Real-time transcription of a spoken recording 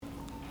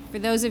For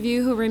those of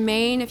you who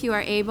remain, if you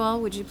are able,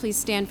 would you please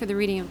stand for the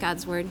reading of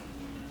God's word?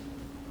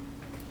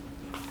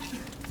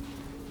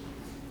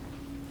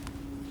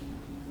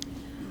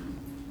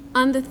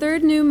 On the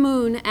third new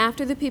moon,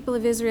 after the people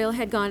of Israel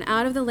had gone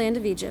out of the land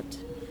of Egypt,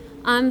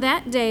 on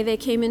that day they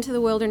came into the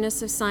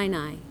wilderness of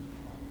Sinai.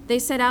 They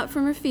set out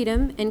from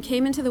Rephidim and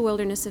came into the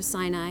wilderness of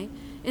Sinai,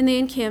 and they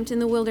encamped in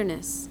the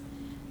wilderness.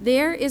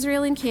 There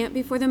Israel encamped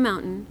before the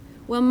mountain,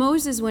 while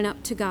Moses went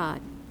up to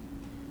God.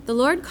 The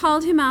Lord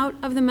called him out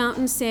of the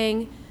mountain,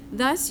 saying,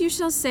 "Thus you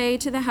shall say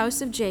to the house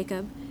of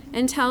Jacob,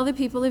 and tell the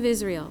people of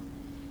Israel,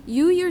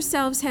 you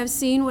yourselves have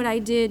seen what I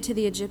did to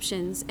the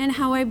Egyptians, and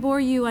how I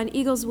bore you on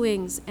eagle's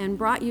wings and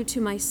brought you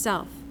to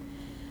myself.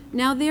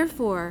 Now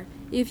therefore,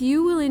 if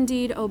you will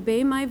indeed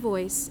obey my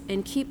voice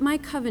and keep my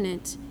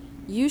covenant,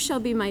 you shall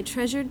be my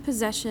treasured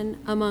possession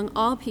among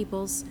all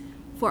peoples,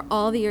 for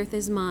all the earth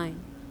is mine.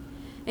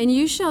 And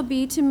you shall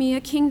be to me a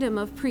kingdom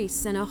of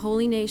priests and a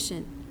holy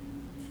nation.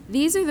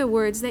 These are the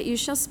words that you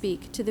shall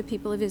speak to the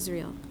people of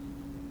Israel."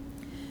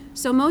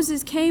 So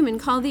Moses came and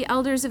called the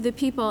elders of the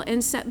people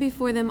and set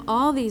before them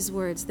all these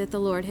words that the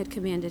Lord had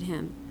commanded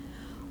him.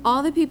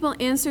 All the people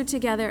answered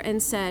together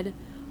and said,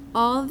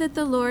 "All that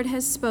the Lord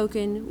has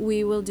spoken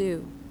we will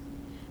do."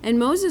 And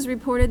Moses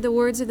reported the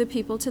words of the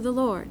people to the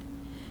Lord.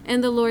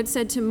 And the Lord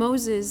said to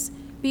Moses,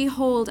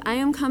 "Behold, I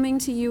am coming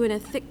to you in a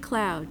thick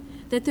cloud,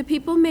 that the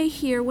people may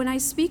hear when I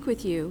speak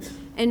with you,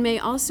 and may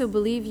also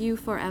believe you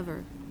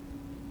forever."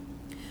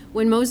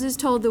 When Moses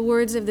told the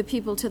words of the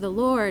people to the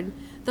Lord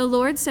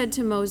said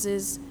to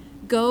Moses,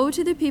 "Go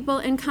to the people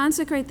and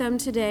consecrate them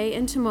today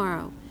and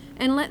tomorrow,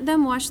 and let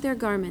them wash their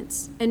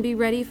garments, and be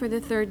ready for the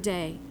third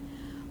day.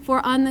 For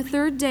on the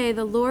third day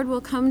the Lord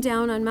will come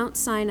down on Mount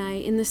Sinai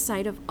in the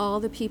sight of all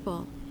the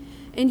people.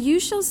 And you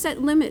shall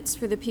set limits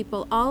for the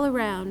people all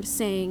around,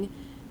 saying,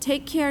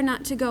 'Take care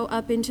not to go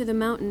up into the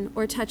mountain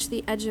or touch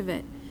the edge of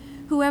it.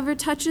 Whoever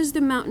touches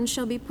the mountain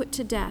shall be put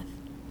to death.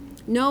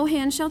 No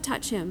hand shall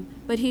touch him,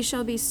 but he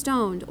shall be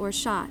stoned or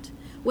shot.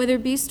 Whether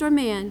beast or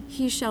man,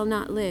 he shall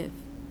not live.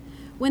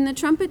 When the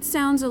trumpet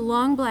sounds a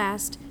long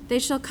blast, they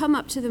shall come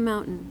up to the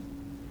mountain.'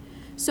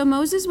 So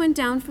Moses went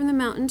down from the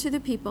mountain to the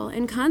people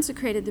and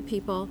consecrated the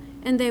people,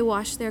 and they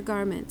washed their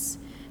garments.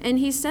 And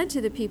he said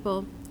to the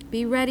people,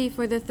 'Be ready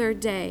for the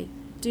third day.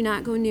 Do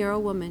not go near a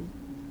woman.'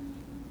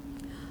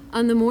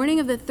 On the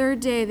morning of the third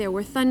day there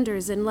were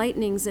thunders and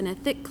lightnings and a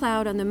thick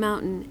cloud on the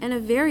mountain and a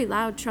very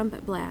loud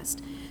trumpet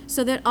blast,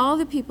 so that all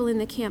the people in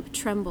the camp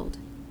trembled.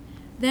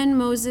 Then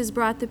Moses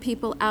brought the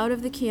people out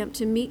of the camp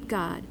to meet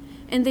God,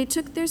 and they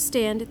took their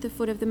stand at the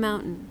foot of the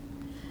mountain.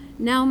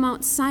 Now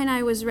Mount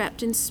Sinai was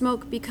wrapped in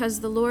smoke because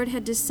the Lord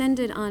had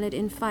descended on it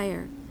in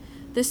fire.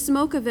 The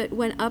smoke of it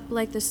went up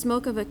like the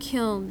smoke of a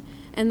kiln,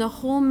 and the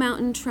whole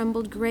mountain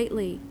trembled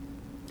greatly.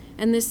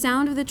 And the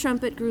sound of the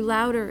trumpet grew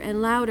louder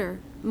and louder.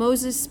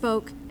 Moses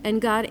spoke, and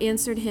God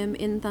answered him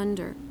in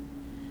thunder.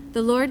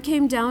 The Lord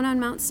came down on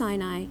Mount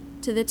Sinai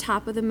to the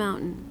top of the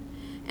mountain.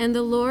 And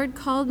the Lord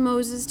called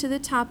Moses to the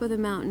top of the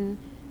mountain,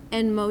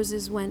 and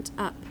Moses went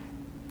up.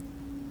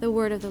 The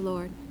word of the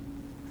Lord.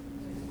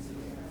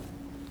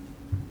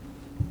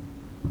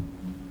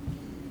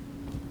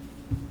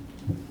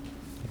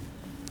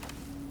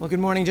 Well, good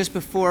morning. Just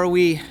before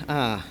we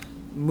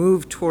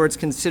move towards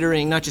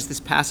considering not just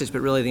this passage,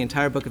 but really the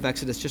entire book of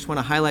Exodus, just want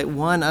to highlight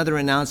one other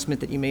announcement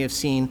that you may have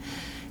seen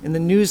in the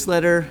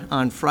newsletter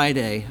on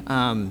Friday.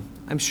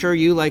 I'm sure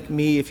you, like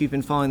me, if you've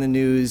been following the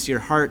news, your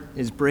heart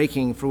is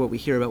breaking for what we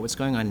hear about what's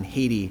going on in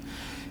Haiti.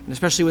 And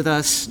especially with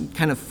us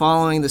kind of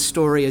following the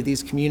story of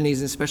these communities,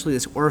 and especially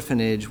this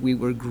orphanage, we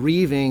were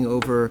grieving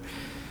over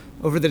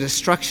the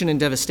destruction and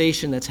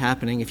devastation that's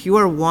happening. If you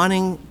are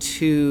wanting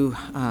to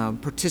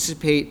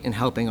participate in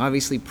helping,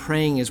 obviously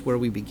praying is where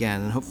we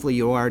begin, and hopefully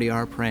you already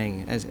are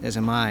praying, as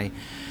am I.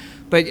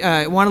 But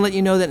I want to let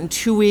you know that in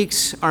 2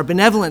 weeks, our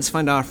benevolence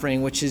fund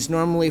offering, which is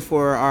normally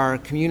for our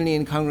community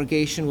and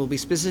congregation, will be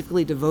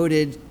specifically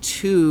devoted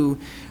to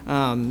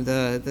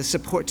the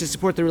support to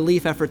support the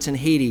relief efforts in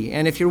Haiti.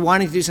 And if you're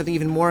wanting to do something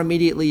even more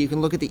immediately, you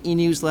can look at the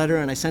e-newsletter,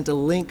 and I sent a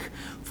link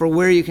for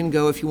where you can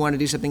go if you want to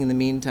do something in the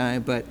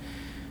meantime. But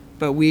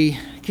we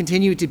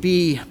continue to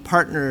be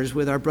partners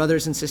with our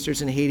brothers and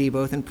sisters in Haiti,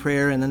 both in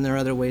prayer, and then there are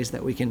other ways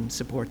that we can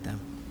support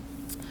them.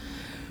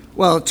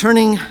 Well,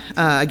 turning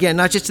again,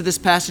 not just to this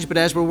passage, but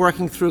as we're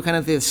working through kind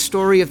of the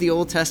story of the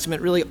Old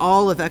Testament, really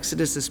all of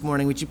Exodus this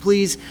morning, would you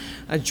please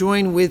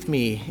join with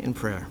me in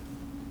prayer?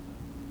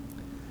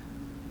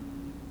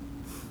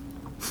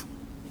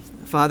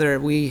 Father,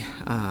 we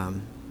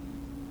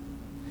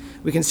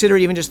consider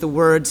even just the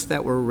words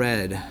that were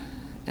read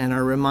and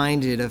are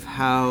reminded of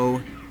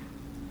how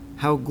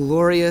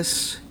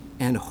glorious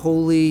and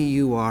holy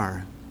you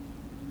are.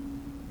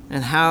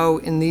 And how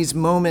in these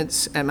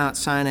moments at Mount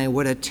Sinai,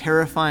 what a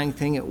terrifying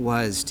thing it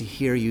was to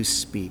hear you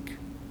speak.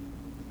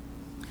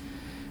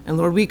 And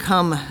Lord, we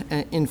come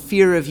in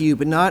fear of you,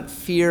 but not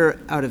fear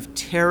out of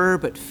terror,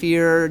 but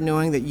fear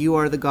knowing that you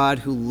are the God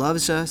who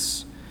loves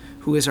us,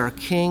 who is our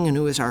King and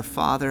who is our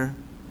Father.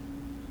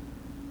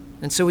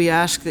 And so we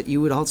ask that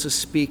you would also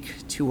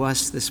speak to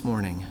us this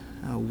morning,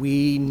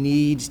 We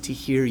need to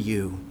hear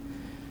you.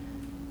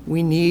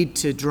 We need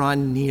to draw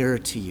near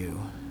to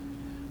you.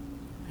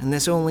 And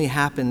this only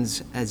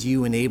happens as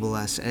you enable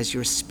us, as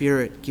your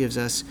Spirit gives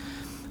us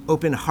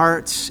open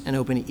hearts and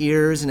open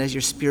ears, and as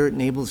your Spirit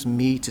enables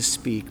me to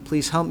speak.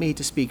 Please help me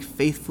to speak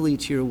faithfully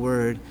to your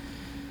word,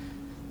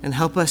 and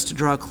help us to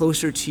draw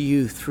closer to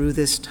you through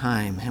this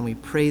time. And we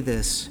pray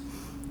this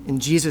in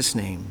Jesus'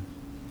 name.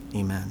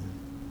 Amen.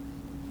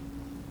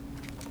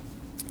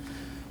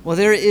 Well,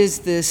 there is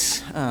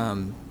this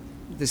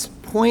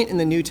point in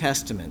the New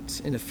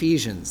Testament, in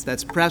Ephesians,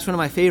 that's perhaps one of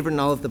my favorite in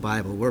all of the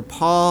Bible, where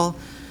Paul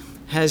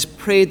has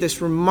prayed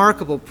this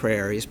remarkable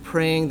prayer. He's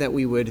praying that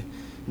we would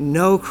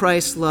know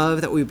Christ's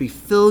love, that we would be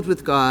filled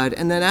with God.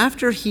 And then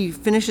after he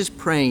finishes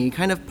praying, he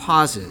kind of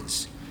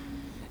pauses.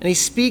 And he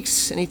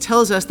speaks and he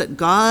tells us that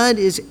God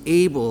is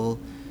able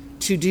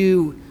to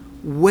do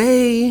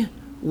way,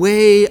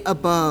 way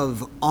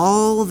above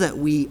all that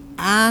we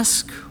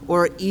ask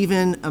or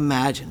even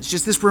imagine. It's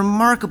just this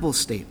remarkable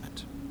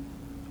statement.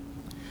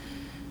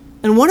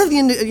 And one of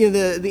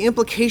the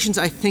implications,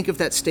 I think, of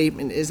that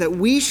statement is that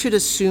we should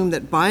assume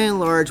that by and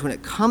large, when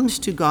it comes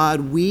to God,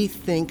 we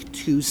think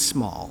too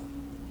small.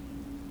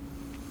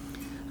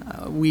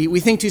 We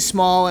think too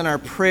small in our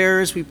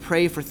prayers. We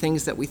pray for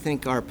things that we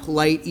think are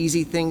polite,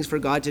 easy things for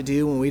God to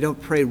do when we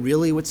don't pray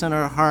really what's on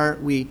our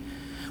heart. We're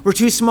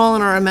too small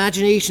in our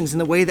imaginations in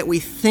the way that we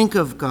think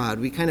of God.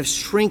 We kind of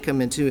shrink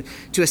him into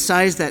a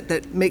size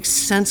that makes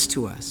sense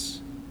to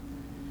us.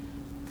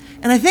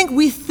 And I think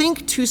we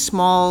think too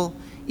small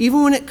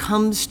even when it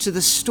comes to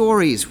the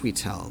stories we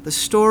tell, the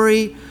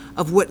story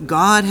of what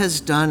God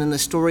has done and the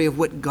story of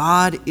what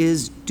God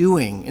is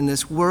doing in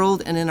this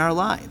world and in our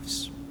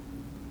lives.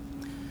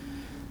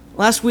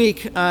 Last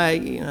week,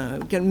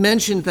 I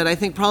mentioned that I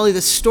think probably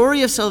the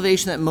story of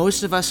salvation that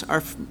most of us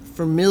are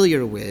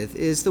familiar with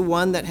is the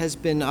one that has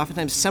been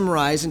oftentimes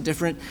summarized in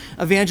different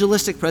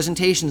evangelistic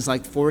presentations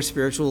like 4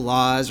 Spiritual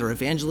Laws or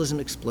Evangelism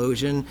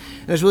Explosion.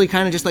 And there's really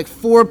kind of just like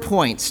 4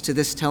 points to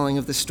this telling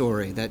of the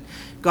story, that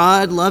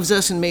God loves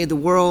us and made the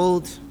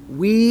world.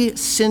 We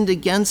sinned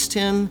against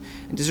him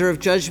and deserve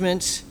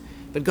judgment,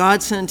 but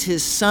God sent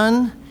his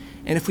Son.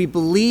 And if we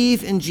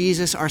believe in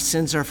Jesus, our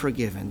sins are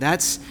forgiven.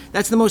 That's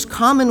the most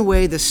common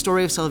way the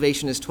story of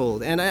salvation is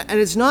told. And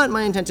it's not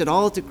my intent at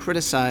all to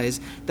criticize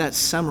that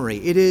summary.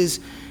 It is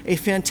a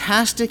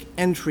fantastic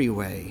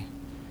entryway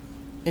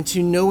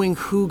into knowing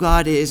who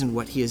God is and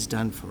what he has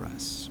done for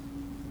us.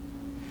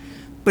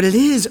 But it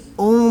is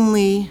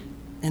only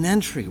an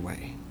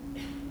entryway.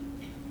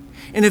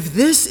 And if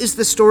this is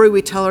the story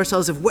we tell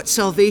ourselves of what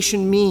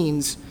salvation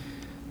means,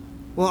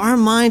 well, our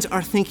minds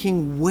are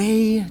thinking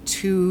way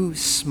too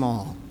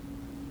small.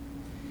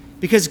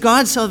 Because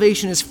God's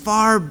salvation is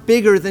far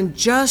bigger than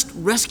just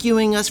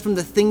rescuing us from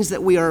the things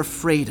that we are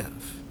afraid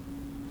of.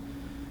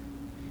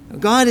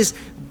 God is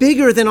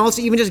bigger than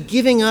also even just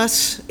giving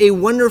us a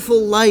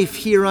wonderful life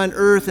here on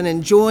earth and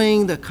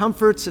enjoying the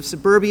comforts of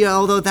suburbia,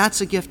 although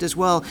that's a gift as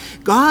well.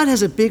 God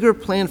has a bigger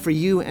plan for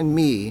you and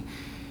me,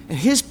 and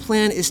his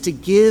plan is to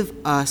give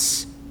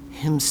us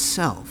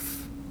himself.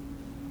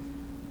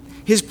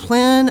 His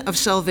plan of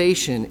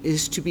salvation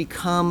is to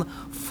become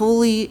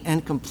fully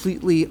and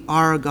completely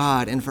our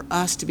God, and for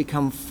us to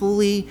become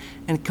fully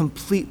and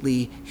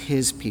completely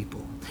his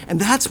people.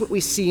 And that's what we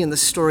see in the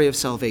story of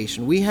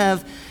salvation. We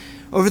have,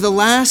 over the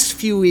last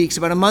few weeks,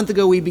 about a month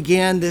ago, we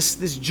began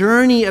this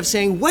journey of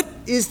saying, what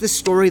is the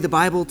story the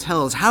Bible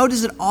tells? How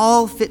does it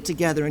all fit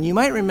together? And you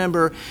might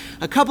remember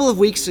a couple of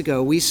weeks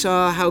ago, we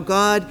saw how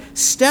God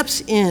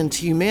steps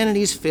into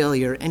humanity's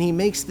failure and he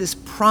makes this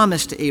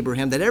promise to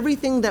Abraham that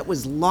everything that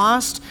was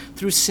lost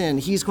through sin,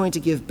 he's going to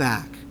give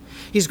back.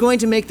 He's going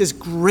to make this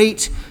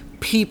great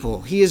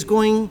people. He is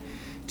going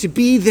to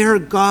be their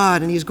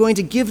God, and he's going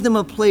to give them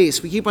a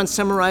place. We keep on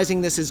summarizing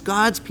this as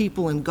God's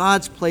people in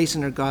God's place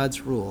under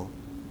God's rule.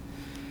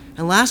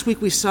 And last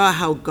week we saw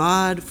how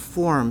God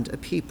formed a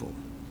people.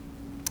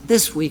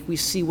 This week we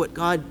see what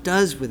God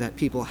does with that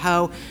people,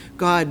 how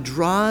God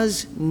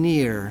draws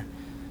near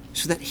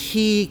so that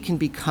he can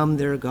become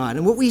their God.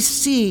 And what we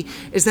see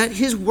is that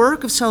his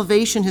work of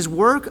salvation, his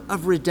work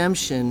of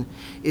redemption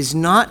is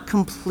not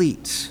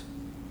complete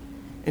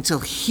until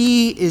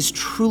he is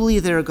truly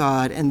their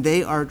God and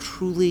they are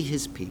truly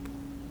his people.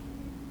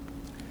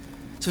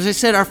 So as I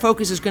said, our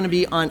focus is going to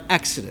be on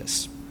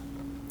Exodus.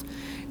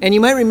 And you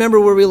might remember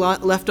where we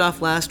left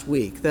off last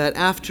week, that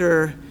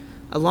after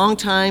a long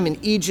time in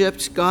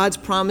Egypt, God's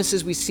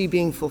promises we see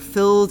being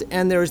fulfilled,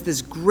 and there is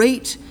this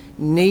great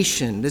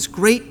nation, this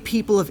great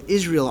people of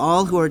Israel,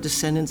 all who are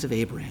descendants of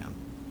Abraham.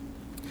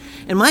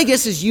 And my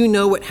guess is you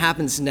know what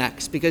happens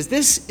next, because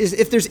this is,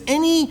 if there's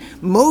any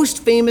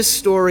most famous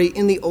story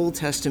in the Old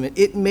Testament,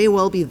 it may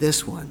well be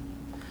this one.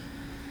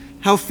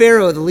 How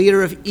Pharaoh, the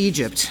leader of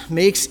Egypt,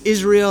 makes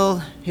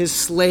Israel his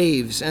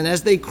slaves. And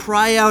as they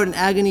cry out in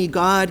agony,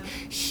 God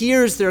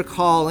hears their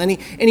call. And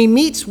he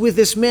meets with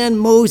this man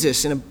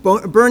Moses in a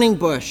burning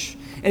bush.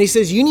 And he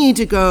says, you need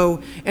to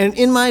go and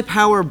in my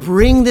power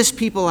bring this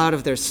people out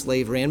of their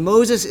slavery. And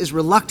Moses is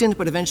reluctant,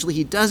 but eventually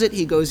he does it.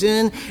 He goes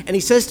in and he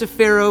says to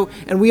Pharaoh,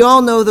 and we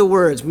all know the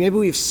words. Maybe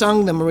we've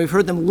sung them or we've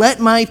heard them, let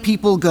my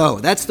people go.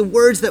 That's the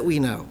words that we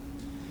know.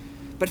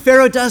 But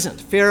Pharaoh doesn't.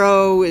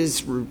 Pharaoh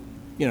is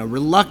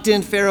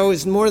reluctant. Pharaoh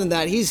is more than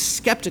that. He's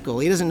skeptical.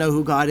 He doesn't know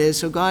who God is.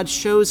 So God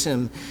shows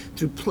him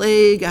through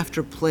plague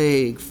after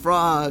plague,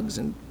 frogs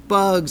and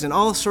bugs and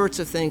all sorts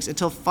of things,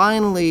 until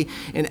finally,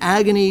 in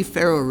agony,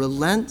 Pharaoh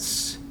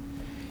relents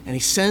and he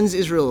sends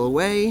Israel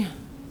away.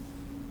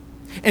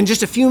 And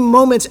just a few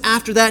moments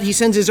after that, he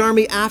sends his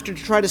army after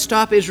to try to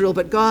stop Israel.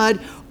 But God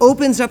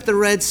opens up the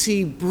Red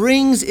Sea,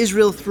 brings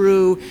Israel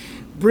through,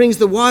 brings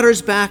the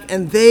waters back,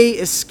 and they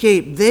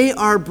escape. They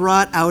are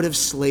brought out of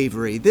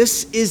slavery.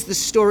 This is the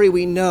story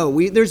we know.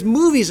 There's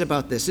movies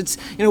about this. It's,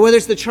 whether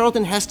it's the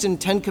Charlton Heston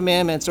 10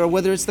 Commandments, or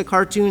whether it's the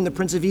cartoon The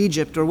Prince of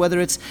Egypt, or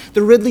whether it's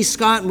the Ridley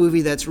Scott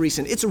movie that's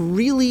recent. It's a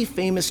really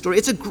famous story.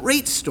 It's a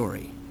great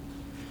story.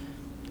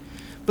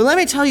 But let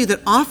me tell you that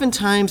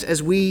oftentimes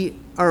as we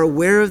are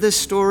aware of this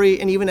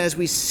story, and even as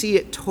we see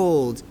it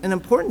told, an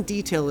important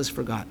detail is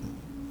forgotten.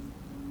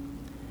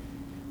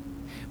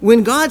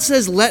 When God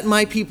says, let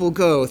my people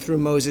go through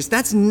Moses,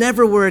 that's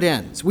never where it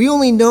ends. We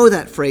only know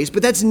that phrase,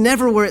 but that's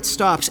never where it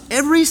stops.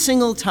 Every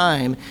single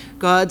time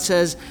God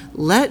says,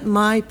 let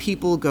my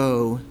people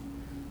go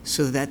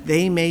so that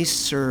they may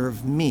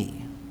serve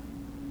me.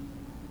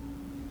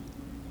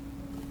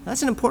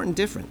 That's an important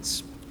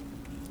difference.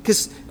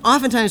 Because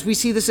oftentimes we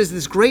see this as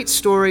this great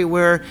story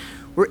where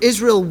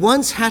Israel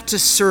once had to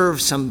serve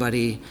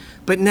somebody,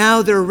 but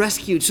now they're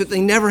rescued so that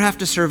they never have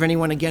to serve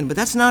anyone again. But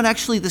that's not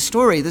actually the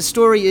story. The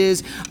story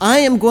is, I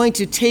am going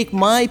to take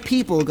my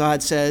people,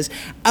 God says,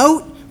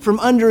 out from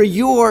under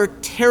your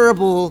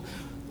terrible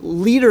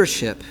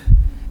leadership,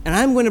 and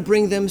I'm going to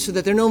bring them so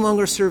that they're no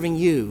longer serving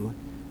you,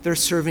 they're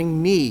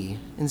serving me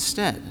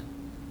instead.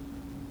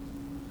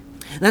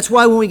 And that's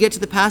why when we get to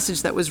the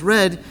passage that was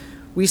read,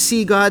 we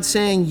see God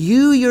saying,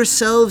 you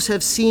yourselves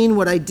have seen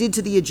what I did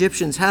to the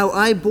Egyptians, how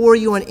I bore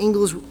you on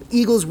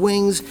eagle's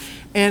wings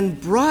and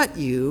brought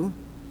you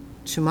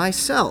to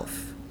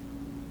myself.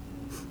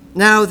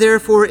 Now,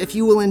 therefore, if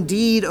you will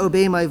indeed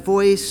obey my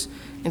voice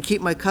and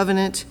keep my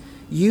covenant,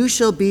 you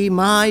shall be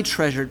my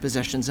treasured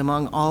possessions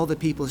among all the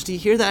peoples. Do you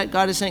hear that?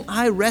 God is saying,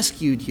 I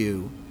rescued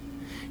you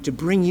to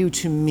bring you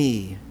to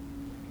me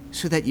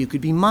so that you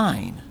could be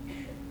mine.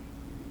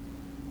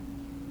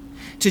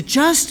 To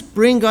just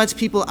bring God's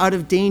people out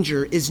of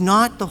danger is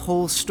not the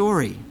whole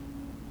story.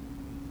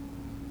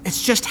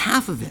 It's just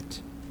half of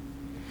it.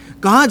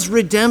 God's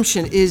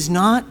redemption is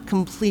not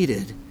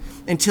completed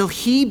until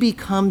he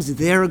becomes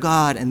their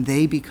God and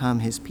they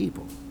become his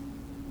people.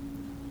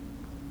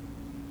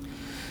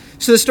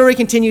 So the story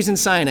continues in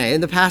Sinai,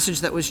 in the passage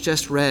that was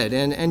just read.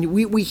 And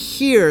we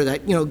hear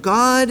that,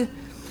 God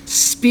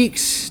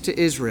speaks to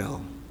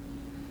Israel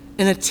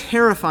in a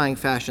terrifying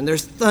fashion.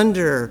 There's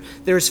thunder,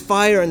 there's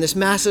fire in this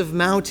massive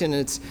mountain.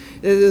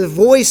 The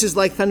voice is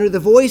like thunder, the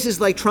voice is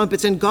like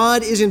trumpets, and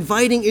God is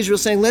inviting Israel,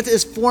 saying, let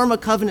us form a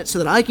covenant so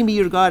that I can be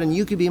your God and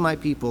you can be my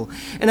people.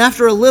 And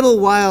after a little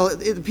while,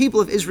 the people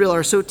of Israel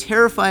are so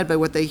terrified by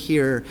what they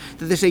hear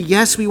that they say,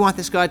 yes, we want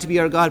this God to be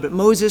our God, but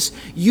Moses,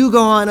 you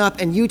go on up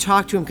and you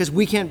talk to him because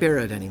we can't bear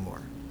it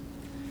anymore.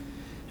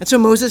 And so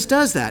Moses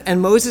does that, and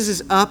Moses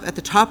is up at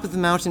the top of the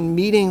mountain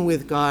meeting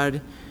with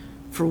God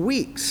for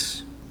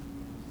weeks.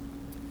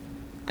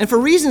 And for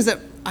reasons that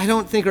I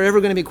don't think are ever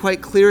going to be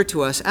quite clear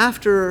to us,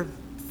 after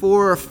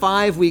 4 or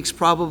 5 weeks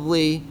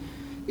probably,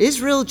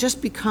 Israel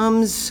just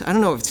becomes, I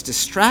don't know if it's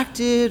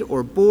distracted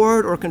or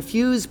bored or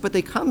confused, but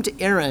they come to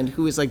Aaron,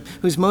 who's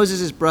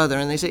Moses' brother,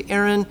 and they say,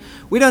 Aaron,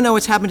 we don't know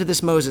what's happened to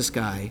this Moses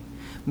guy.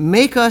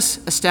 Make us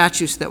a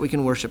statue so that we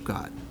can worship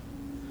God.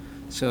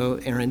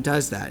 So Aaron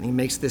does that, and he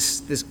makes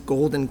this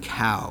golden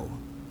cow.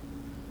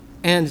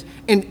 And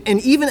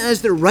even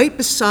as they're right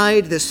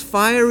beside this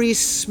fiery,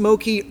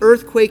 smoky,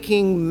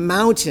 earthquaking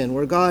mountain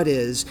where God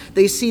is,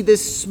 they see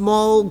this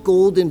small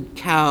golden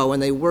cow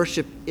and they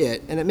worship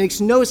it. And it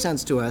makes no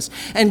sense to us.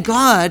 And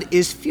God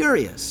is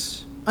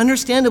furious.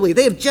 Understandably,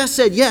 they have just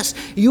said, yes,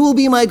 you will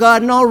be my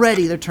God, and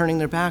already they're turning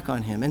their back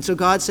on him. And so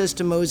God says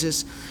to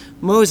Moses,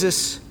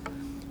 Moses,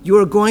 you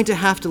are going to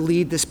have to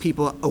lead this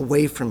people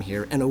away from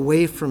here and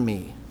away from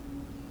me.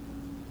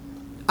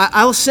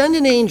 I'll send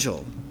an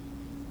angel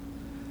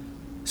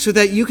so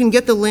that you can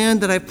get the land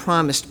that I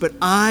promised, but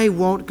I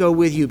won't go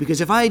with you, because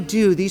if I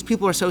do, these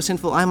people are so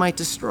sinful, I might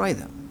destroy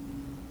them.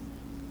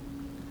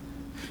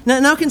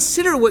 Now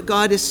consider what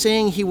God is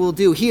saying he will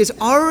do. He has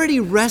already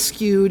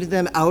rescued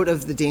them out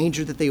of the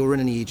danger that they were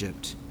in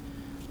Egypt.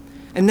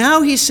 And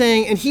now he's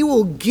saying, and he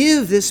will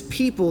give this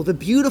people the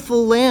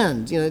beautiful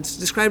land. It's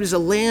described as a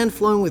land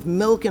flowing with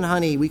milk and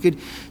honey. We could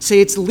say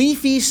it's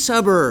leafy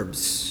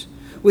suburbs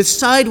with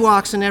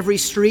sidewalks in every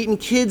street and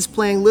kids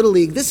playing Little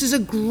League. This is a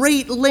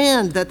great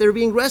land that they're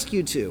being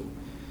rescued to.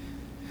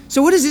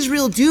 So what does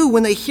Israel do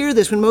when they hear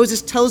this, when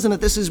Moses tells them that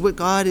this is what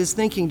God is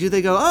thinking? Do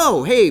they go,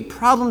 oh, hey,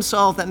 problem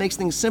solved, that makes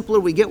things simpler,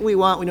 we get what we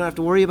want, we don't have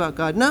to worry about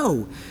God?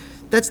 No.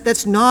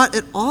 That's not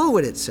at all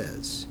what it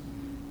says.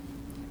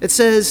 It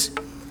says,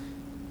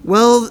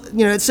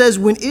 it says,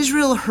 when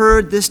Israel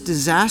heard this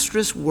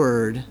disastrous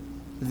word,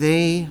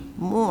 they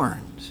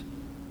mourned.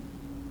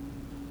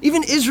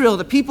 Even Israel,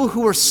 the people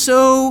who were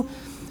so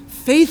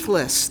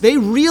faithless, they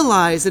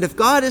realize that if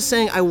God is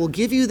saying, I will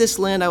give you this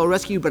land, I will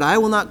rescue you, but I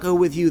will not go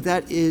with you,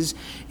 that is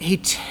a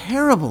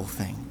terrible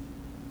thing.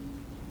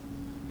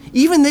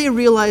 Even they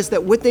realized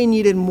that what they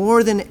needed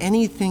more than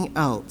anything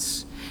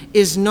else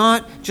is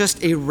not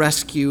just a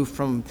rescue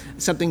from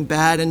something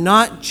bad and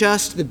not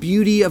just the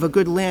beauty of a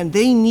good land.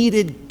 They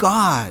needed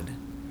God.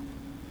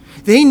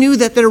 They knew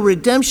that their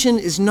redemption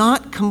is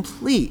not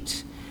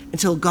complete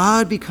until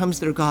God becomes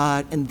their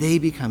God and they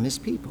become his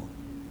people.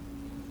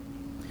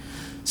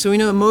 So we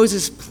know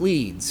Moses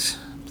pleads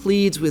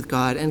with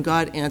God, and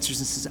God answers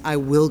and says, I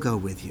will go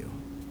with you.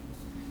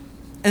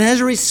 And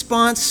as a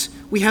response,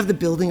 we have the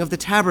building of the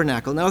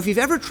tabernacle. Now, if you've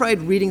ever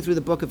tried reading through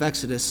the book of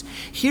Exodus,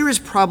 here is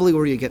probably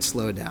where you get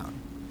slowed down.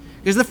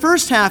 Because the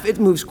first half, it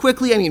moves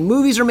quickly. I mean,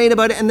 movies are made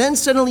about it, and then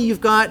suddenly you've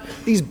got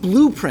these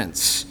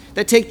blueprints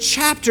that take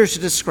chapters to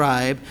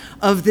describe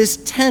of this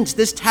tent,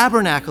 this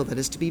tabernacle that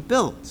is to be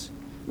built.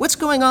 What's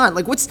going on?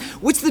 Like, what's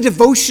the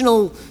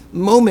devotional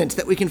moment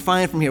that we can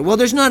find from here? Well,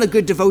 there's not a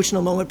good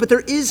devotional moment, but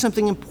there is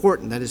something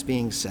important that is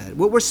being said.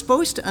 What we're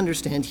supposed to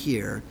understand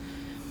here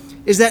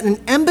is that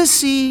an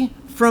embassy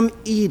from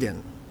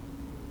Eden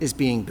is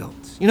being built.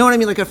 You know what I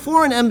mean? Like a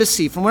foreign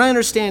embassy, from what I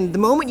understand, the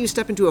moment you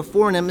step into a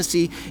foreign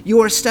embassy, you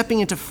are stepping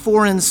into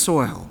foreign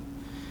soil.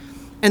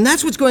 And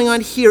that's what's going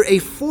on here. A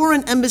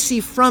foreign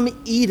embassy from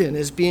Eden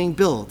is being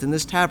built in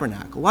this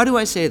tabernacle. Why do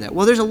I say that?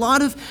 Well, there's a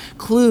lot of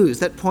clues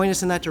that point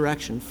us in that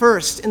direction.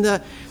 First, in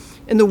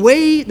the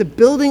way the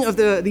building of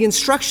the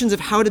instructions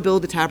of how to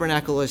build the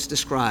tabernacle is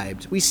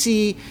described, we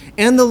see,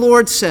 and the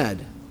Lord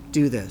said,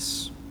 do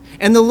this.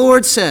 And the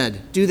Lord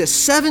said, do this.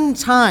 7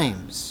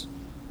 times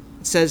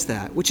it says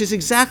that, which is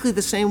exactly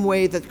the same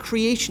way that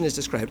creation is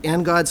described.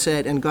 And God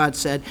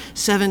said,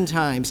 7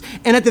 times.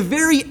 And at the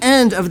very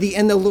end of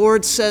and the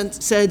Lord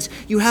says,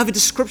 you have a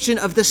description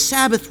of the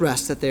Sabbath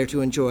rest that they're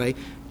to enjoy,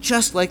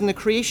 just like in the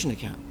creation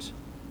account.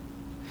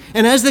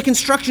 And as the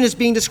construction is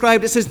being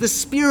described, it says the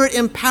Spirit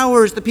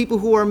empowers the people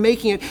who are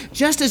making it.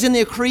 Just as in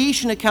the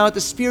creation account, the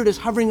Spirit is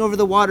hovering over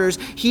the waters,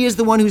 he is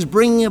the one who's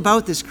bringing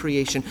about this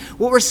creation.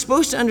 What we're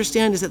supposed to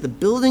understand is that the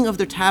building of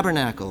the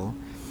tabernacle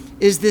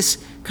is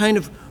this kind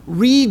of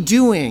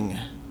redoing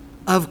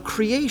of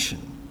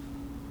creation.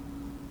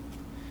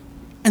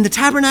 And the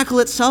tabernacle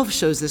itself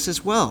shows this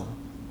as well.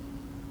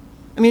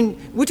 I mean,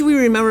 what do we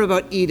remember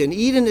about Eden?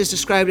 Eden is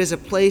described as a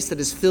place that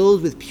is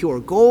filled with pure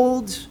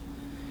gold,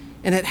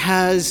 and it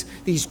has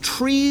these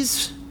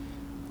trees.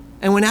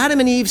 And when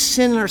Adam and Eve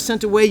sin and are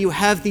sent away, you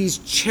have these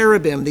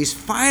cherubim, these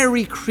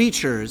fiery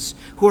creatures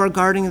who are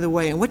guarding the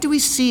way. And what do we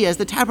see as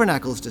the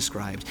tabernacle is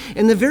described?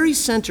 In the very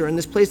center, in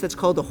this place that's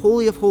called the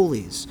Holy of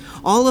Holies,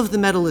 all of the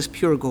metal is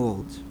pure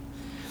gold.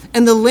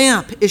 And the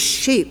lamp is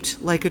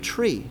shaped like a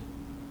tree.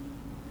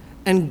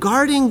 And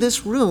guarding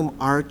this room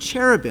are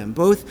cherubim,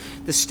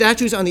 both the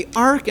statues on the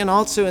ark and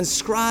also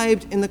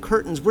inscribed in the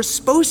curtains. We're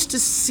supposed to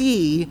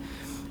see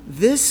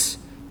this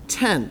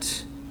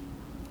tent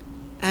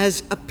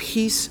as a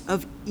piece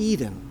of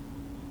Eden.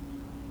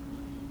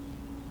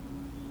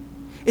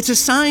 It's a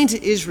sign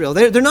to Israel.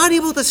 They're not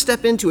able to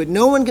step into it.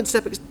 No one can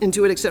step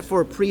into it except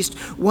for a priest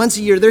once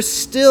a year. They're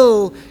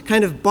still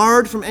kind of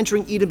barred from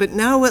entering Eden, but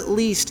now at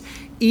least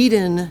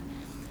Eden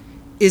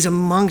is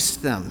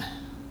amongst them.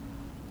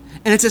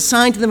 And it's a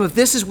sign to them of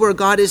this is where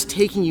God is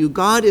taking you.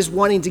 God is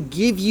wanting to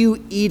give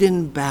you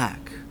Eden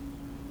back.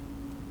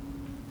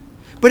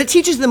 But it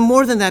teaches them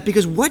more than that,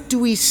 because what do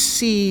we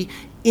see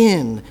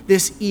in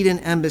this Eden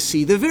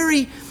embassy? The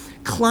very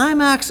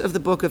climax of the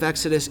book of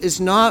Exodus is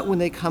not when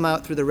they come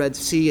out through the Red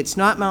Sea. It's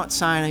not Mount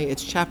Sinai.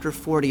 It's chapter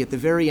 40. At the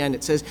very end,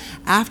 it says,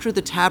 after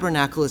the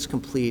tabernacle is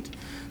complete,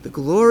 the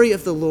glory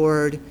of the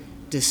Lord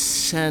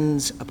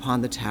descends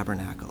upon the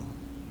tabernacle,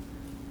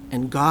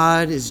 and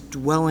God is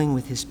dwelling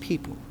with his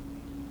people.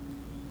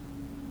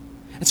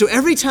 And so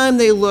every time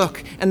they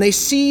look and they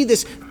see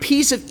this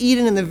piece of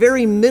Eden in the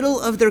very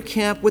middle of their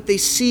camp, what they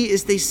see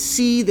is they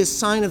see this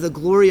sign of the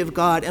glory of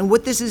God. And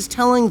what this is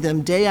telling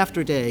them day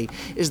after day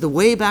is the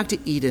way back to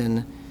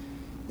Eden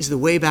is the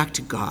way back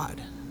to God.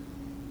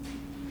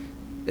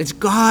 It's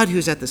God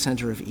who's at the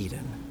center of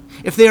Eden.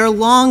 If they are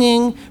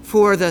longing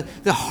for the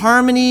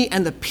harmony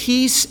and the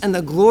peace and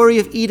the glory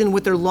of Eden,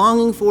 what they're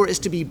longing for is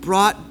to be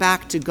brought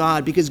back to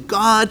God, because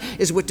God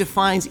is what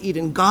defines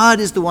Eden. God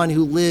is the one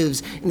who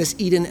lives in this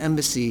Eden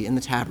embassy in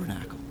the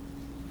tabernacle.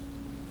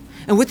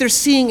 And what they're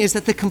seeing is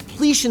that the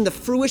completion, the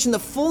fruition, the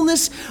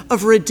fullness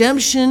of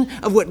redemption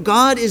of what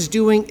God is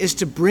doing is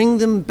to bring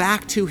them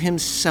back to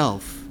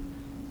himself,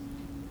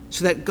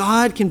 so that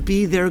God can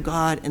be their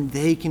God and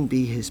they can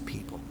be his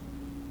people.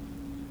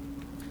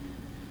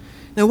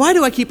 Now, why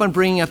do I keep on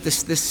bringing up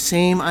this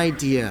same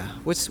idea?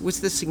 What's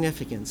the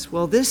significance?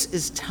 Well, this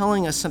is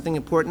telling us something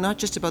important, not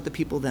just about the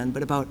people then,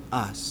 but about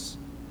us.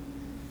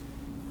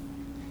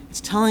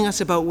 It's telling us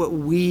about what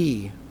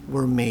we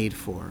were made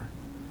for.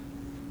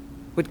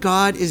 what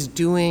God is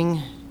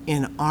doing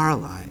in our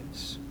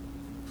lives.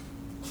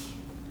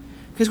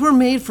 Because we're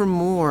made for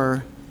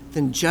more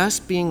than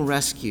just being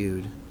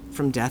rescued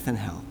from death and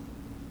hell.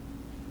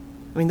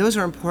 I mean, those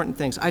are important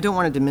things. I don't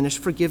want to diminish.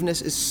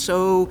 Forgiveness is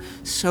so,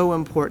 so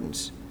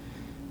important.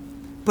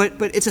 But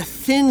it's a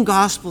thin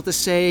gospel to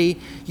say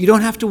you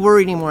don't have to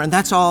worry anymore, and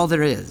that's all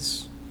there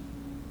is.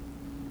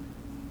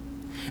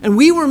 And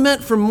we were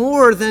meant for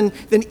more than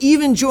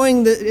even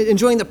enjoying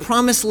the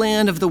promised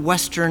land of the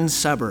western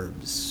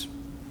suburbs.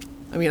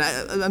 I mean,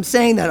 I'm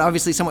saying that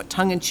obviously somewhat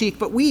tongue-in-cheek,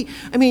 but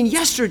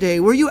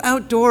yesterday, were you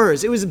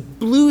outdoors? It was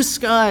blue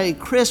sky,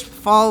 crisp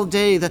fall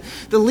day. The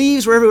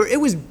leaves were everywhere. It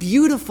was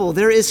beautiful.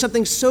 There is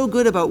something so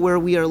good about where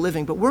we are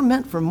living, but we're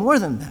meant for more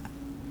than that.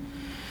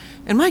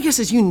 And my guess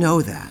is you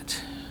know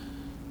that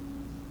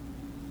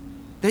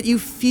you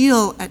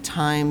feel at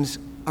times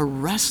a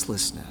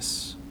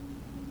restlessness.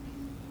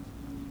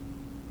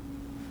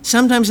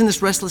 Sometimes in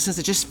this restlessness,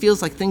 it just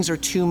feels like things are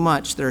too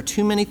much. There are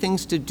too many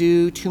things to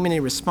do, too many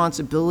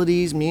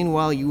responsibilities.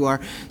 Meanwhile, you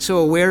are so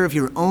aware of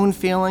your own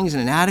failings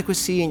and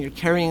inadequacy, and you're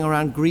carrying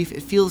around grief.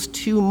 It feels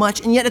too much,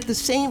 and yet at the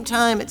same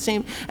time,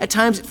 at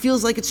times it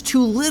feels like it's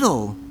too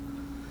little.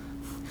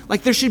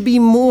 Like there should be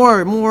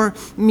more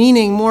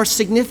meaning, more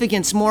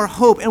significance, more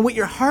hope. And what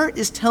your heart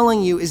is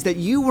telling you is that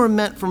you were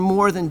meant for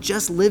more than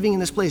just living in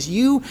this place.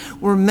 You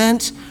were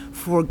meant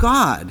for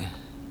God.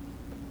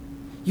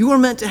 You are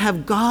meant to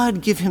have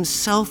God give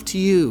himself to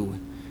you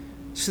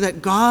so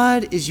that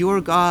God is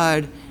your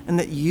God and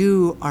that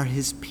you are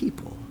his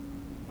people.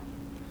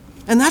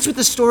 And that's what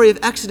the story of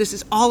Exodus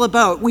is all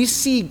about. We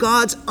see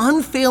God's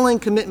unfailing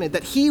commitment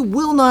that he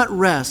will not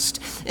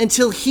rest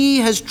until he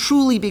has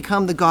truly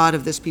become the God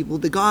of this people,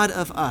 the God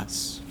of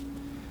us.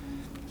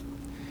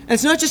 And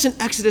it's not just in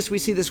Exodus we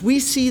see this. We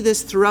see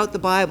this throughout the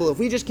Bible. If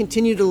we just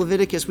continue to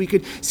Leviticus, we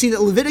could see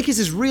that Leviticus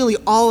is really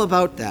all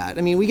about that.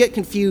 I mean, we get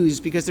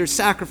confused because there's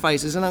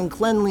sacrifices and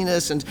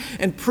uncleanliness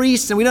and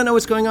priests, and we don't know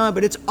what's going on,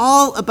 but it's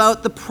all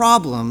about the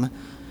problem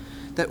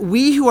that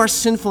we who are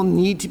sinful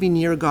need to be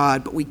near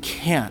God, but we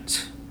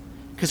can't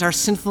because our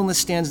sinfulness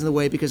stands in the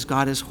way because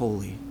God is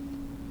holy.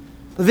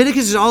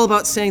 Leviticus is all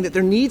about saying that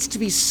there needs to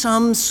be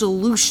some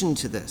solution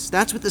to this.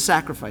 That's what the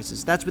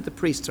sacrifices, that's what the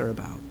priests are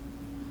about.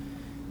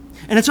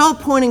 And it's all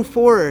pointing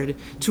forward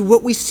to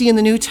what we see in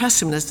the New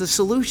Testament as the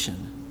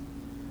solution.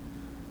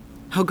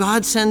 How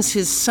God sends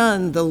his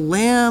Son, the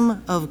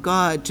Lamb of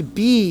God, to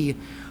be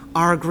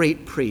our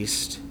great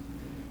priest,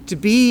 to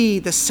be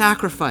the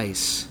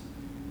sacrifice,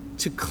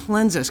 to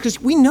cleanse us.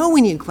 Because we know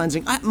we need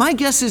cleansing. My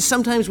guess is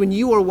sometimes when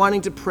you are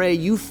wanting to pray,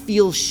 you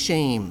feel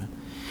shame.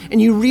 And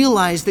you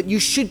realize that you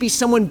should be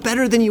someone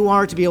better than you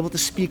are to be able to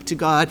speak to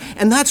God.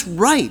 And that's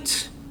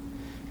right.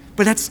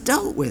 But that's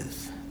dealt with.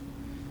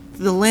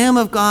 The Lamb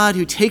of God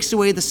who takes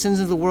away the sins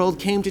of the world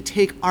came to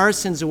take our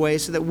sins away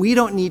so that we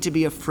don't need to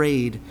be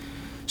afraid,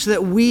 so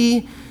that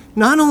we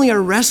not only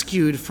are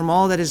rescued from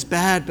all that is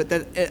bad, but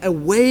that a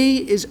way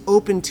is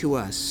open to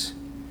us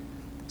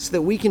so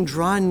that we can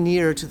draw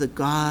near to the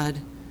God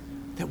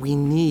that we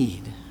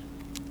need.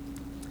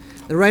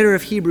 The writer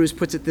of Hebrews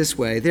puts it this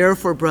way: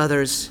 therefore,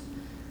 brothers,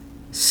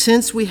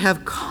 since we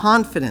have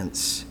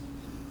confidence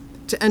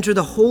to enter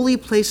the holy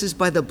places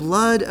by the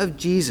blood of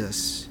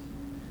Jesus,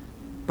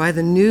 by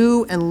the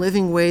new and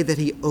living way that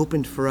he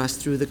opened for us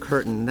through the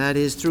curtain, that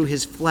is, through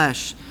his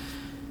flesh.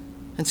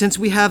 And since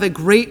we have a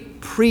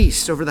great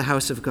priest over the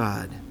house of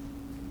God,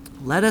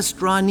 let us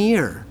draw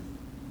near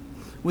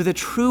with a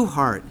true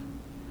heart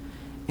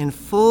in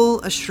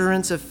full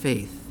assurance of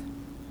faith,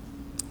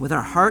 with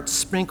our hearts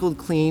sprinkled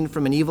clean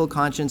from an evil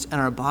conscience and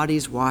our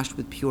bodies washed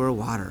with pure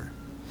water.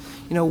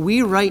 You know,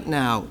 we right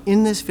now,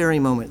 in this very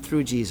moment,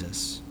 through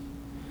Jesus,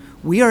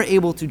 we are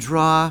able to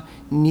draw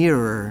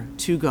nearer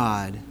to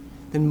God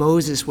than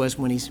Moses was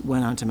when he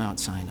went onto Mount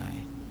Sinai,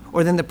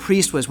 or than the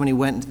priest was when he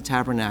went into the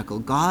tabernacle.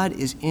 God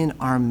is in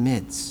our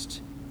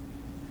midst.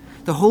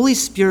 The Holy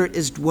Spirit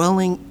is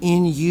dwelling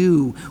in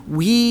you.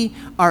 We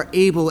are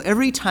able,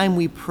 every time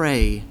we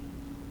pray,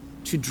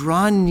 to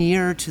draw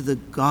near to the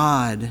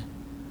God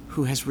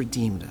who has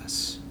redeemed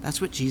us. That's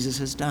what Jesus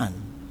has done.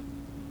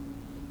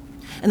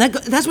 And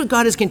that's what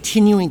God is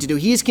continuing to do.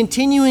 He is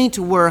continuing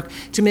to work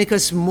to make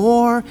us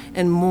more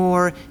and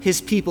more his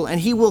people.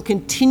 And he will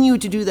continue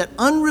to do that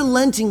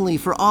unrelentingly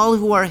for all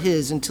who are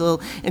his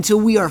until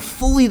we are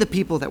fully the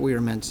people that we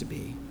are meant to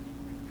be.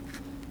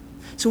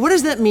 So what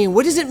does that mean?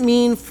 What does it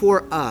mean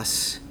for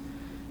us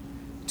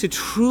to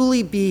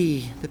truly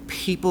be the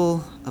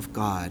people of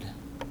God?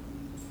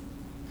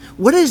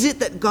 What is it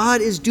that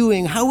God is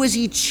doing? How is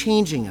he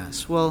changing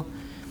us? Well,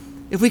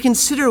 if we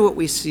consider what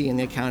we see in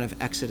the account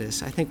of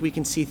Exodus, I think we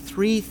can see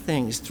three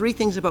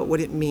things about what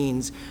it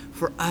means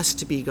for us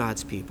to be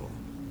God's people.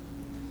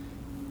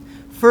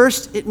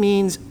 First, it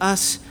means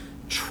us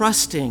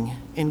trusting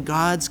in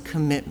God's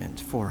commitment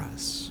for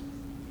us.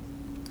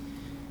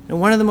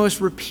 And one of the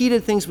most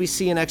repeated things we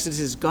see in Exodus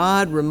is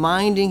God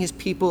reminding his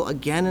people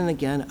again and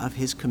again of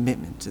his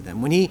commitment to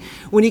them. When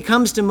he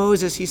comes to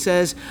Moses, he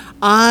says,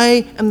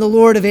 "I am the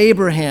Lord of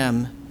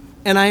Abraham,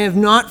 and I have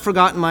not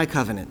forgotten my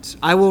covenant.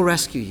 I will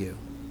rescue you."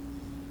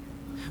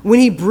 When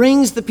he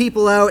brings the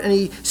people out and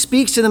he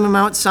speaks to them on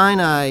Mount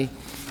Sinai,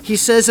 he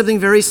says something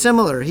very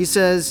similar. He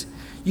says,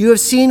 "You have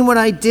seen what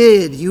I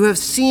did. You have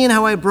seen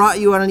how I brought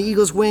you out on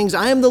eagle's wings.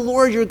 I am the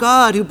Lord your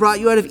God who brought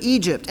you out of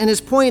Egypt." And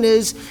his point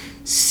is,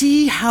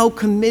 see how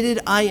committed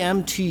I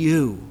am to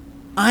you.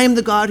 I am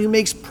the God who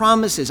makes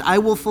promises. I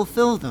will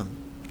fulfill them.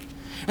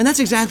 And that's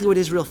exactly what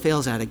Israel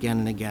fails at again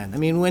and again. I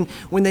mean,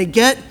 when they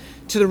get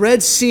to the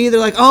Red Sea, they're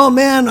like, "Oh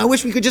man, I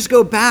wish we could just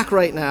go back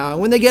right now."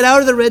 And when they get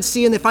out of the Red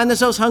Sea and they find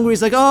themselves hungry,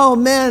 it's like, "Oh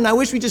man, I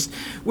wish we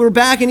were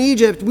back in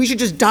Egypt. We should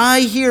just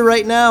die here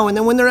right now." And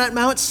then when they're at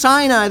Mount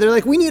Sinai, they're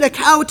like, "We need a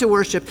cow to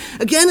worship."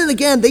 Again and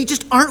again, they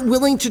just aren't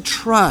willing to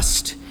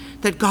trust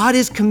that God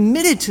is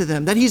committed to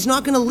them, that he's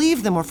not going to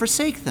leave them or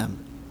forsake them.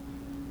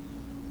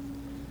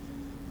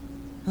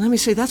 And let me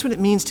say, that's what it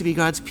means to be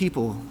God's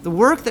people. The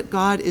work that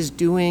God is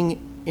doing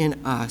in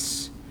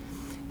us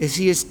is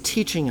he is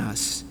teaching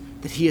us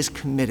that he is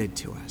committed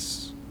to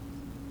us.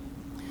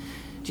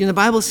 Do you know, the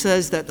Bible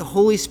says that the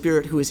Holy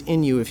Spirit who is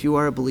in you, if you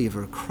are a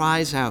believer,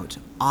 cries out,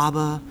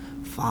 "Abba,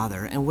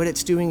 Father." And what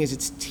it's doing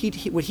is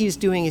what he's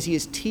doing is he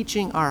is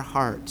teaching our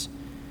heart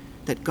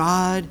that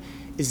God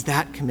is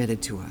that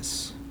committed to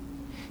us.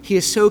 He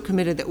is so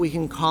committed that we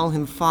can call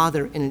him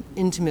Father in an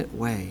intimate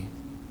way.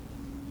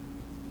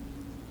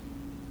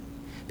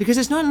 Because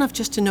it's not enough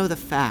just to know the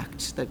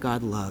fact that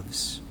God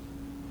loves,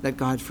 that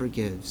God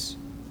forgives.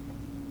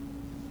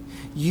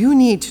 You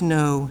need to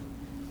know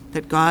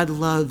that God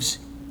loves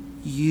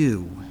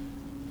you,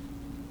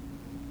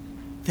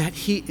 that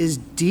he is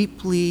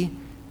deeply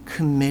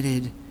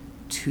committed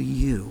to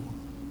you.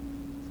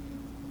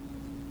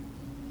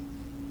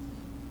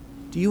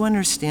 Do you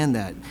understand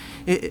that?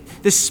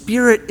 The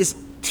Spirit is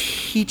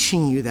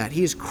teaching you that.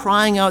 He is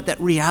crying out that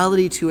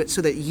reality to it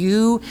so that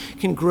you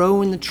can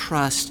grow in the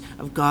trust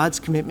of God's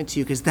commitment to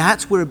you, because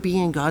that's where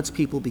being God's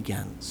people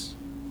begins.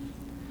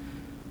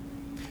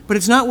 But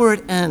it's not where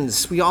it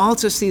ends. We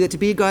also see that to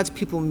be God's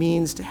people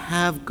means to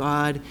have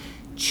God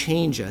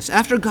change us.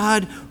 After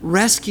God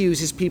rescues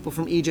his people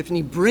from Egypt and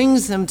he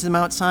brings them to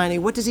Mount Sinai,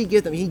 what does he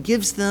give them? He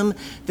gives them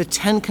the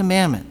 10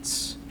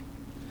 Commandments.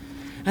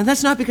 And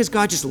that's not because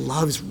God just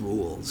loves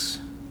rules.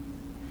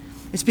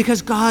 It's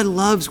because God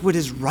loves what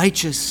is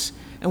righteous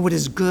and what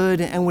is good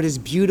and what is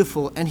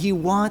beautiful, and he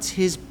wants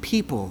his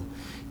people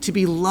to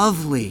be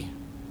lovely,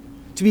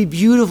 to be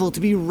beautiful, to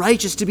be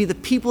righteous, to be the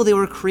people they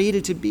were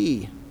created to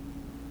be.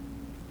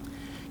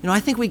 You know, I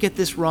think we get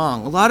this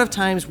wrong. A lot of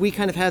times we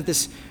kind of have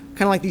this,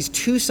 kind of like these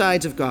two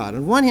sides of God.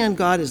 On one hand,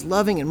 God is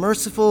loving and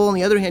merciful. On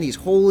the other hand, he's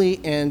holy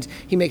and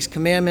he makes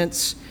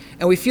commandments.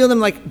 And we feel them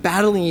like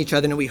battling each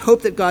other, and we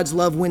hope that God's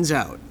love wins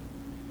out.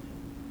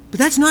 But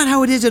that's not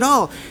how it is at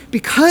all.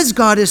 Because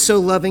God is so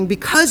loving,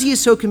 because he is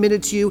so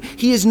committed to you,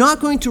 he is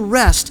not going to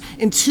rest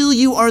until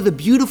you are the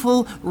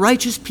beautiful,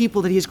 righteous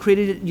people that he has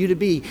created you to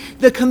be.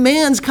 The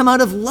commands come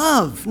out of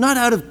love, not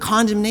out of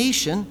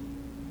condemnation.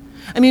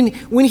 I mean,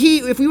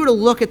 if we were to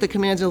look at the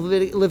commands of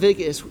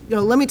Leviticus,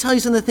 let me tell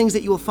you some of the things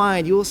that you will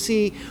find. You will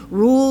see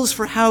rules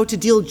for how to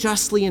deal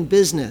justly in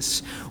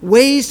business,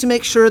 ways to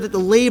make sure that the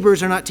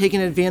laborers are not taken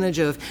advantage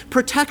of,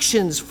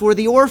 protections for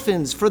the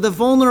orphans, for the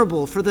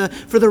vulnerable, for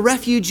the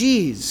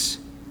refugees.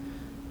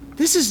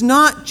 This is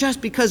not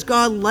just because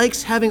God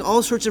likes having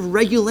all sorts of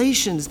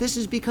regulations. This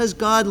is because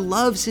God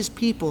loves his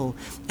people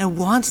and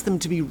wants them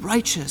to be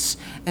righteous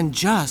and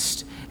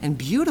just and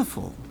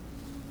beautiful.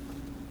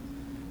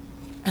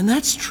 And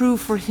that's true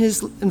for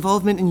his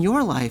involvement in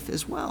your life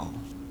as well.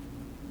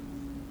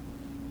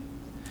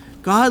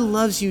 God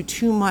loves you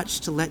too much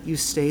to let you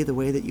stay the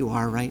way that you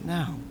are right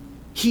now.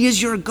 He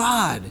is your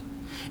God,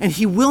 and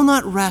he will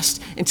not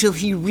rest until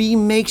he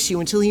remakes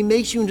you, until he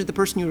makes you into the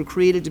person you were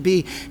created to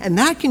be. And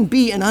that can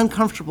be an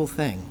uncomfortable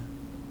thing.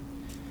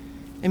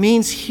 It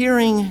means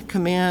hearing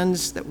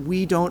commands that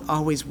we don't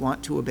always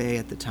want to obey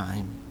at the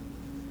time.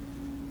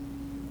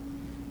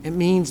 It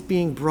means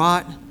being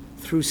brought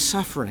through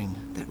suffering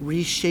that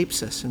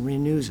reshapes us and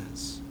renews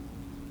us.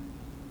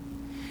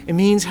 It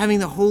means having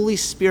the Holy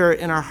Spirit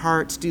in our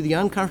hearts do the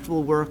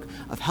uncomfortable work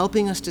of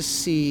helping us to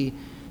see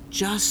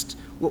just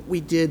what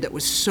we did that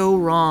was so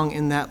wrong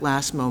in that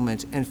last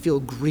moment and feel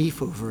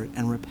grief over it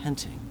and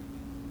repenting.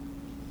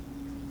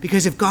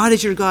 Because if God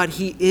is your God,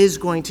 he is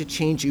going to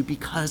change you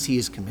because he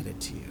is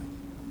committed to you.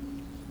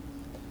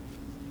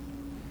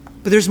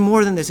 But there's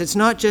more than this. It's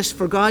not just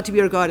for God to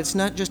be our God. It's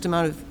not just a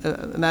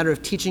matter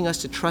of teaching us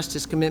to trust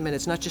his commitment.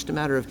 It's not just a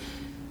matter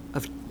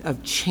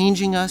of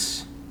changing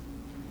us.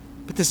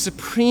 But the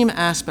supreme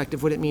aspect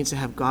of what it means to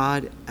have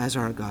God as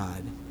our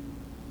God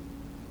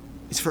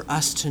is for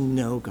us to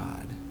know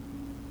God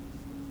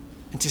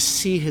and to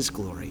see his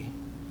glory.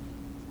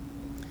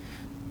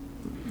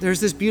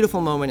 There's this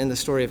beautiful moment in the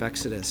story of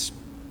Exodus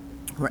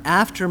where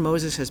after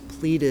Moses has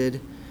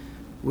pleaded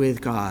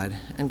with God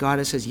and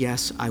God says,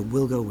 "Yes, I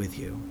will go with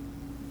you,"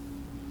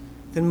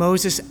 then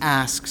Moses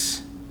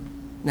asks,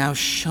 "Now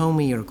show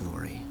me your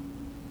glory."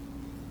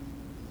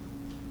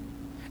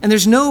 And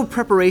there's no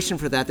preparation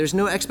for that. There's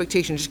no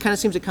expectation. It just kind of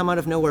seems to come out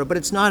of nowhere, but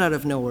it's not out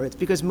of nowhere. It's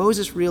because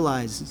Moses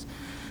realizes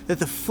that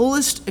the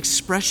fullest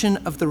expression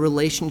of the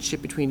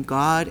relationship between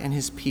God and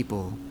his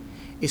people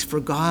is for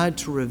God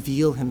to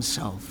reveal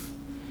himself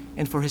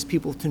and for his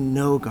people to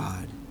know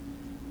God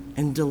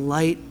and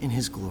delight in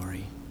his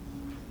glory.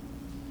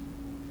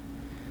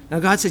 Now,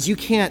 God says, you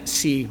can't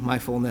see my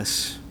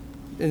fullness.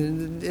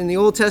 In the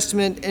Old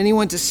Testament,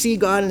 anyone to see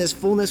God in his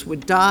fullness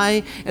would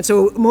die. And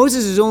so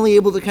Moses is only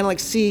able to kind of like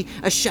see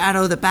a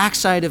shadow, the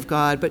backside of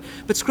God.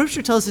 But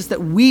Scripture tells us that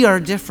we are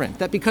different,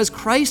 that because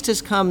Christ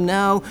has come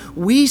now,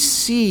 we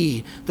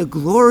see the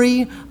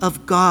glory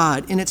of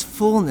God in its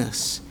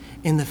fullness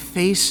in the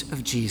face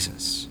of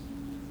Jesus.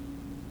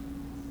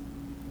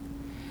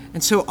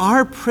 And so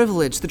our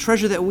privilege, the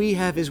treasure that we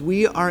have, is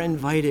we are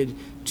invited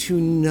to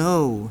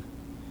know,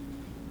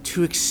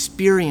 to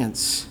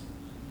experience,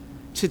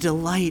 to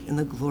delight in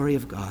the glory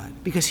of God,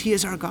 because he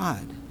is our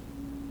God.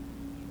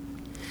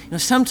 You know,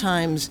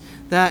 sometimes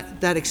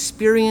that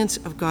experience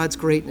of God's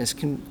greatness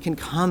can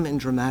come in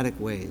dramatic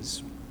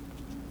ways.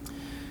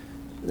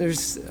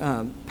 There's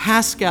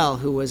Pascal,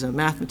 who was a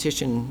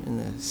mathematician in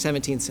the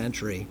 17th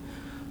century,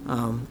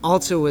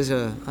 also was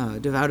a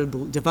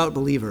devout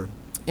believer.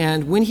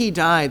 And when he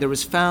died, there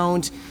was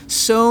found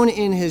sewn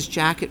in his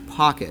jacket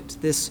pocket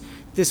this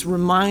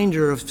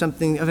reminder of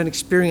something, of an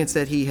experience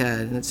that he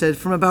had. And it said,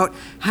 from about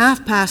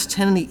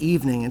 10:30 in the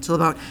evening until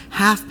about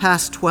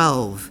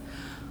 12:30,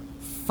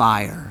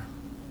 fire.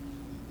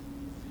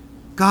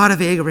 God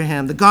of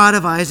Abraham, the God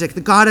of Isaac,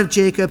 the God of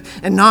Jacob,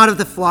 and not of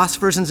the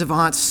philosophers and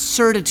savants,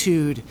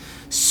 certitude,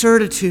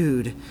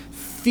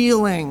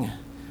 feeling,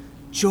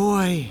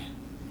 joy,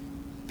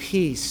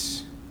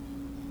 peace.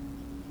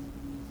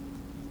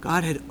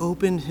 God had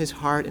opened his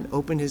heart and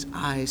opened his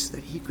eyes so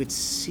that he could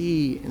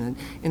see in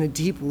a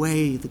deep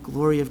way the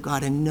glory of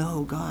God and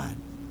know God.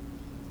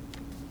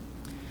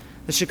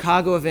 The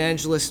Chicago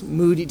evangelist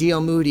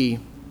D.L. Moody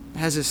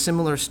has a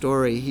similar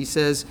story. He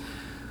says,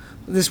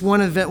 this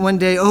one event one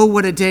day, oh,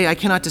 what a day, I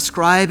cannot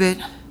describe it.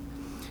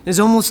 It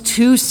is almost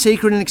too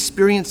sacred an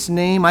experience to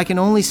name. I can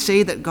only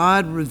say that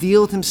God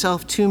revealed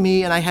himself to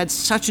me, and I had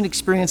such an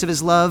experience of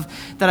his love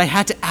that I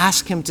had to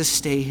ask him to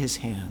stay his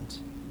hand.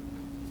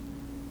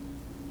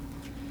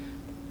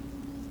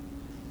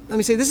 Let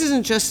me say, this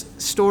isn't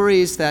just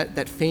stories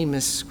that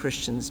famous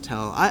Christians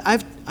tell.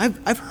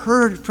 I've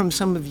heard from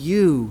some of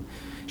you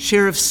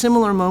share of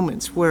similar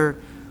moments where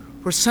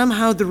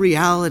somehow the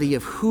reality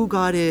of who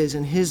God is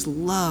and his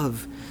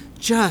love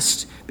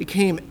just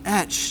became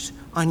etched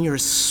on your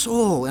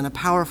soul in a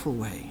powerful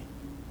way.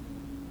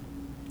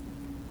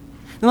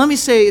 Now let me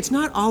say, it's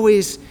not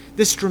always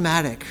this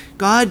dramatic.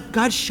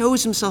 God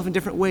shows himself in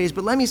different ways,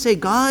 but let me say,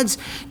 God's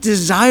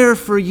desire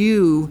for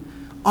you,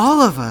 all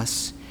of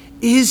us,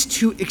 is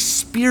to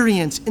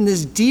experience in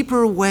this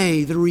deeper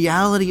way the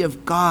reality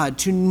of God,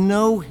 to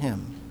know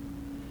him,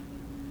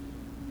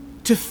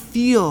 to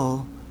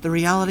feel the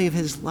reality of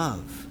his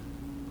love.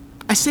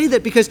 I say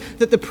that because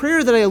the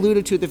prayer that I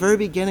alluded to at the very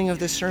beginning of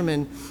this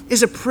sermon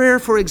is a prayer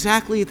for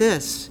exactly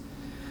this.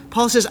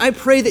 Paul says, I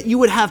pray that you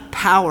would have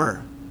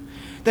power,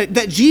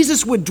 that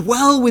Jesus would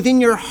dwell within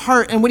your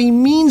heart. And what he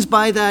means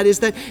by that is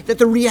that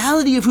the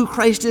reality of who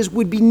Christ is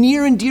would be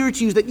near and dear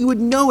to you, that you would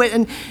know it.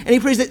 And he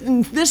prays that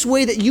in this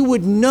way that you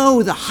would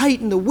know the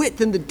height and the width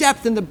and the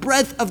depth and the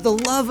breadth of the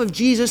love of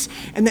Jesus,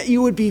 and that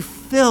you would be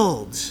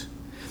filled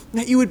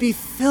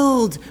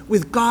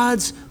with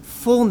God's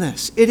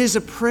fullness. It is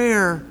a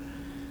prayer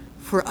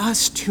for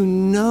us to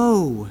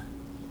know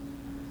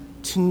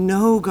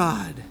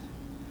God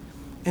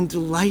and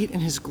delight in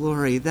his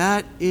glory.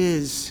 That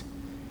is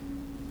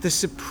the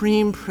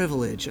supreme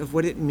privilege of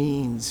what it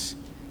means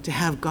to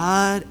have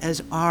God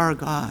as our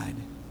God.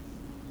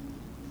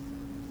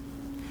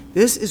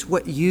 This is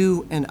what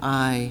you and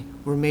I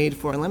were made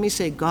for. And let me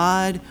say,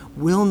 God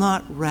will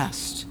not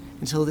rest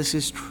until this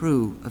is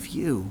true of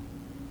you.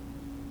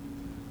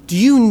 Do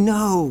you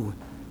know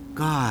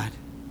God?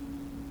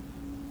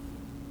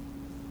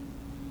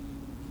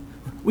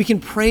 We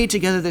can pray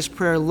together this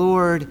prayer,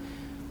 Lord,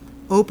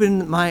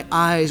 open my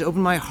eyes,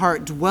 open my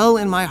heart, dwell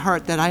in my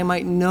heart that I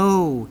might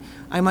know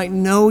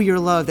your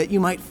love, that you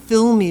might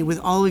fill me with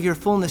all of your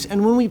fullness.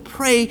 And when we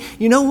pray,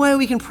 you know why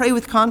we can pray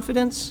with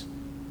confidence?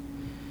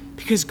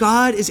 Because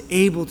God is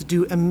able to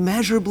do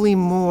immeasurably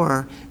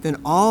more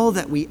than all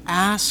that we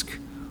ask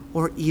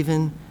or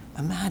even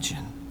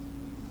imagine.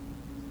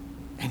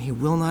 And he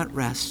will not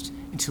rest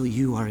until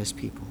you are his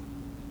people.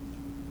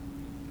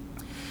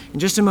 In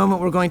just a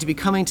moment, we're going to be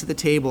coming to the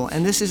table,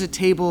 and this is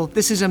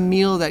a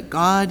meal that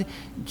God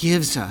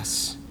gives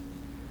us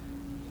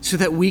so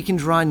that we can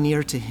draw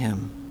near to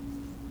him,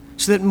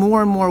 so that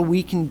more and more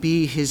we can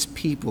be his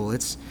people.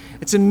 It's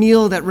a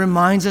meal that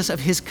reminds us of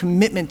his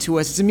commitment to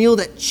us. It's a meal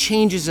that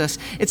changes us.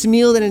 It's a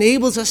meal that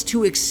enables us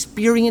to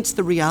experience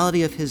the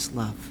reality of his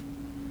love.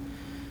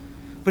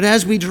 But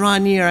as we draw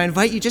near, I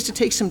invite you just to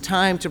take some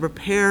time to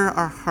prepare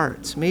our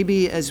hearts.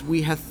 Maybe as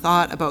we have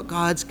thought about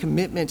God's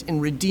commitment in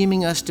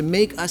redeeming us to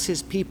make us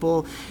his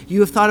people, you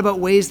have thought about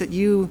ways that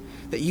you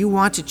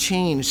want to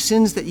change,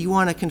 sins that you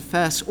want to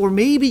confess, or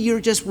maybe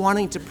you're just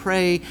wanting to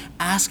pray,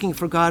 asking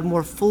for God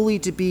more fully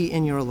to be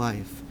in your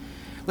life.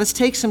 Let's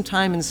take some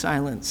time in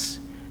silence,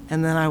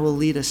 and then I will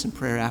lead us in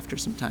prayer after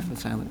some time of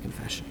silent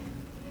confession.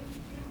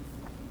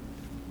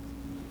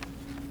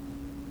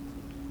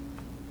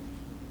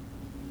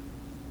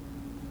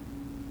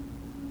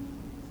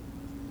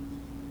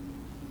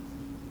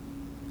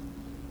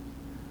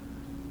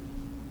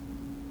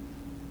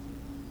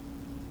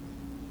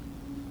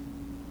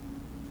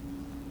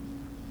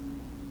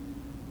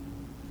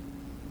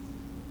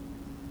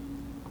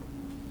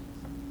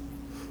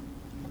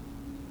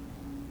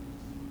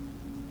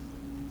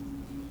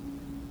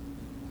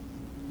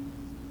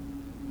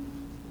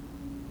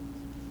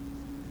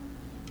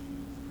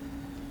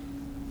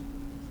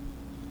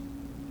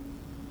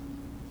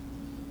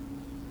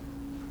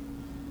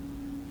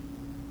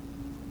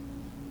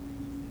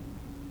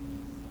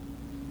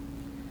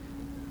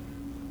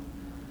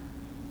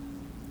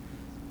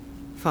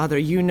 Father,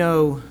 you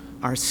know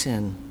our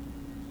sin.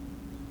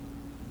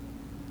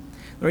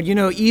 Lord, you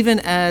know, even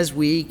as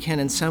we can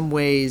in some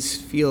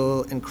ways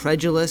feel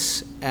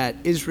incredulous at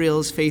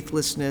Israel's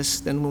faithlessness,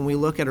 then when we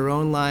look at our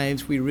own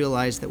lives, we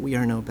realize that we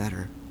are no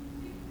better.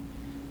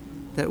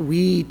 That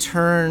we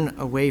turn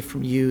away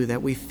from you,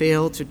 that we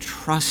fail to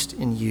trust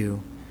in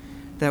you,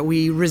 that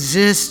we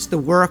resist the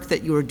work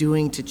that you are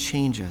doing to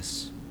change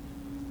us.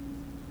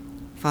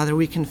 Father,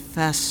 we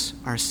confess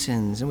our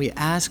sins, and we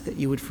ask that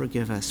you would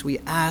forgive us. We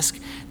ask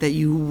that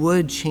you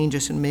would change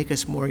us and make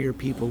us more your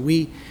people.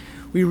 We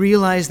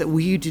realize that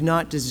we do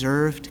not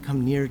deserve to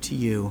come near to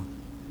you.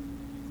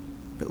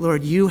 But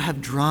Lord, you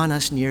have drawn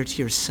us near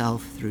to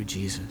yourself through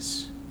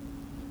Jesus.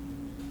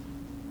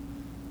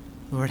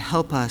 Lord,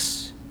 help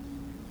us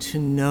to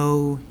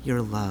know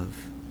your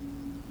love.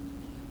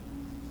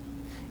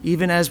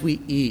 Even as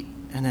we eat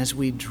and as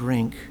we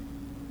drink,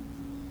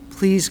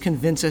 please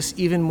convince us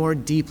even more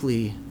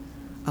deeply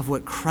of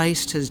what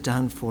Christ has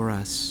done for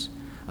us,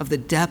 of the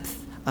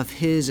depth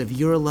of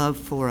your love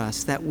for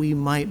us, that we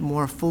might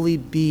more fully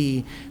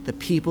be the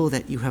people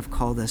that you have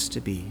called us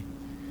to be.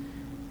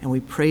 And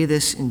we pray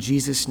this in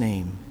Jesus'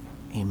 name.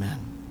 Amen.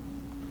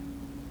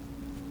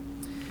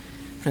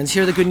 Friends,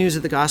 hear the good news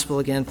of the gospel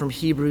again from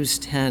Hebrews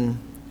 10.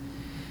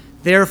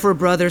 Therefore,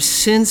 brothers,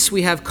 since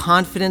we have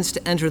confidence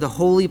to enter the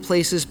holy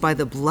places by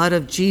the blood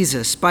of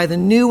Jesus, by the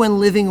new and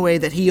living way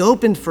that he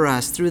opened for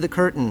us through the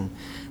curtain,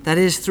 that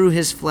is, through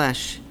his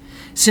flesh,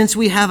 since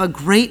we have a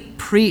great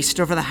priest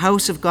over the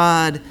house of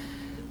God,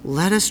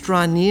 let us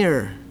draw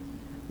near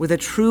with a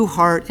true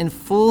heart in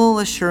full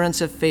assurance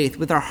of faith,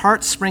 with our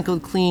hearts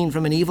sprinkled clean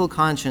from an evil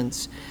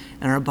conscience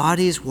and our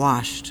bodies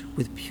washed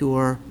with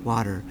pure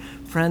water.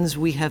 Friends,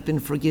 we have been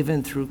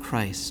forgiven through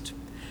Christ.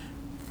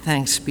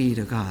 Thanks be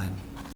to God.